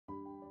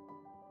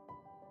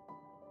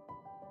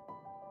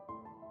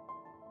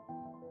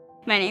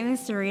My name is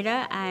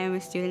Sarita. I am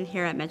a student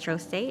here at Metro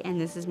State, and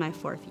this is my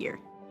 4th year.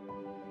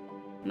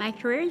 My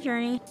career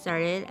journey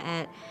started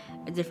at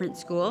a different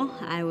school.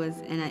 I was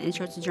in an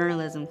Intro to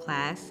Journalism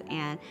class,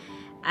 and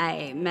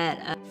I met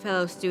a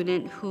fellow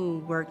student who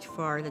worked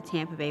for the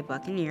Tampa Bay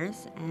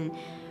Buccaneers, and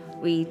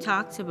we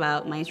talked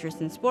about my interest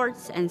in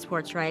sports and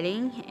sports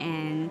writing,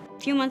 and a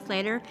few months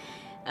later,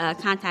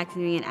 contacted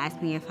me and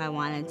asked me if I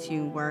wanted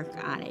to work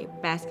on a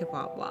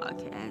basketball blog.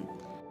 And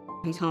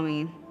he told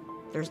me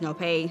there's no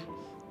pay,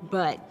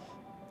 but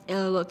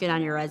it'll look good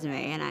on your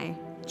resume, and I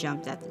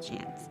jumped at the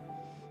chance.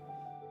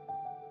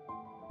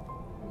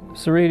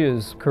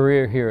 Sarita's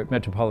career here at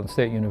Metropolitan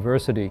State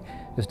University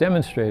has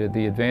demonstrated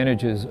the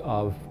advantages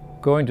of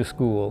going to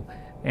school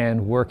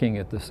and working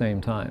at the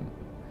same time.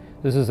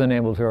 This has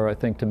enabled her, I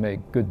think, to make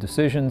good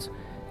decisions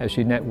as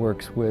she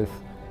networks with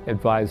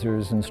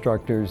advisors,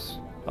 instructors,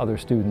 other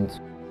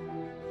students.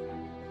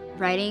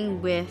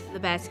 Writing with the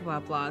basketball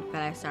blog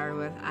that I started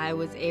with, I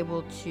was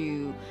able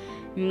to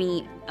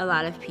meet a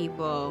lot of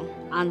people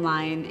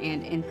online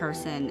and in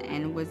person,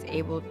 and was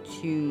able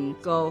to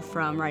go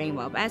from writing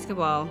about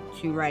basketball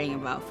to writing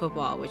about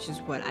football, which is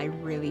what I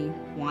really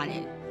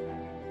wanted.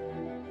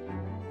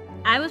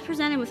 I was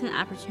presented with an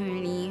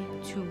opportunity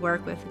to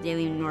work with the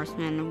Daily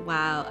Norseman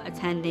while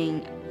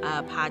attending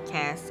a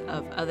podcast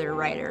of other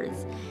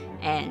writers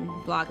and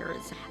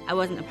bloggers. I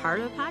wasn't a part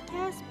of the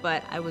podcast,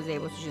 but I was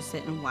able to just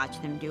sit and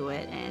watch them do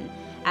it. And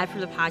after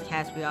the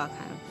podcast, we all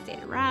kind of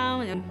stayed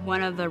around, and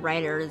one of the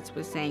writers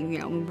was saying, we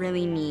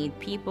really need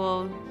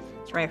people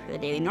to write for the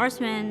Daily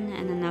Norseman,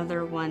 and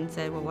another one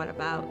said, well, what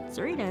about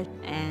Sarita?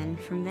 And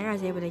from there, I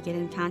was able to get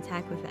in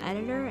contact with the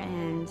editor,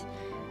 and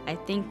I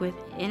think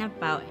within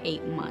about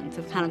 8 months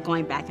of kind of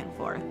going back and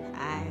forth,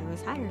 I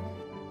was hired.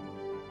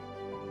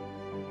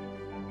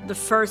 The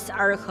first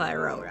article I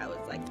wrote, I was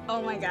like,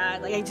 oh my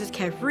God, I just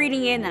kept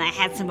reading it, and then I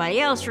had somebody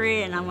else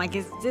read it, and I'm like,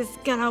 is this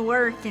gonna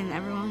work? And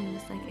everyone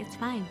was like, it's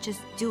fine,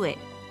 just do it.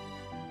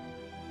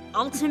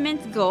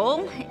 Ultimate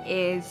goal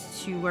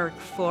is to work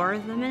for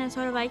the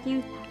Minnesota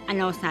Vikings. I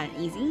know it's not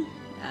easy.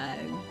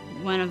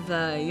 One of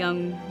the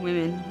young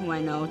women who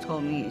I know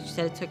told me, she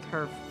said it took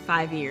her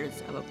 5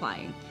 years of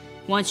applying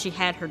once she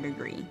had her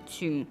degree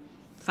to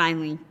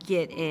finally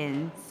get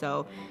in.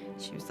 So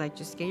she was like,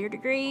 just get your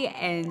degree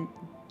and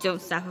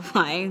don't stop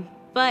applying.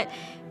 But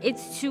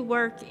it's to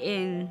work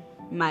in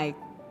my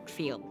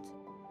field.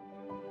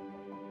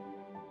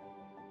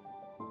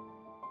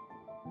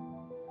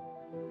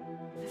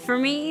 For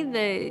me,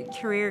 the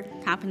career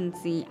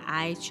competency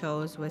I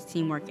chose was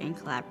teamwork and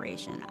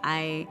collaboration.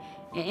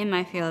 In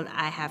my field,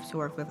 I have to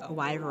work with a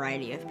wide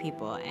variety of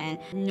people, and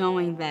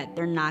knowing that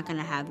they're not going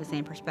to have the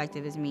same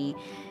perspective as me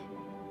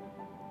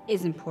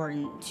is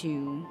important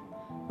to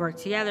work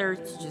together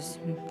to just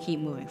keep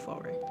moving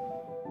forward.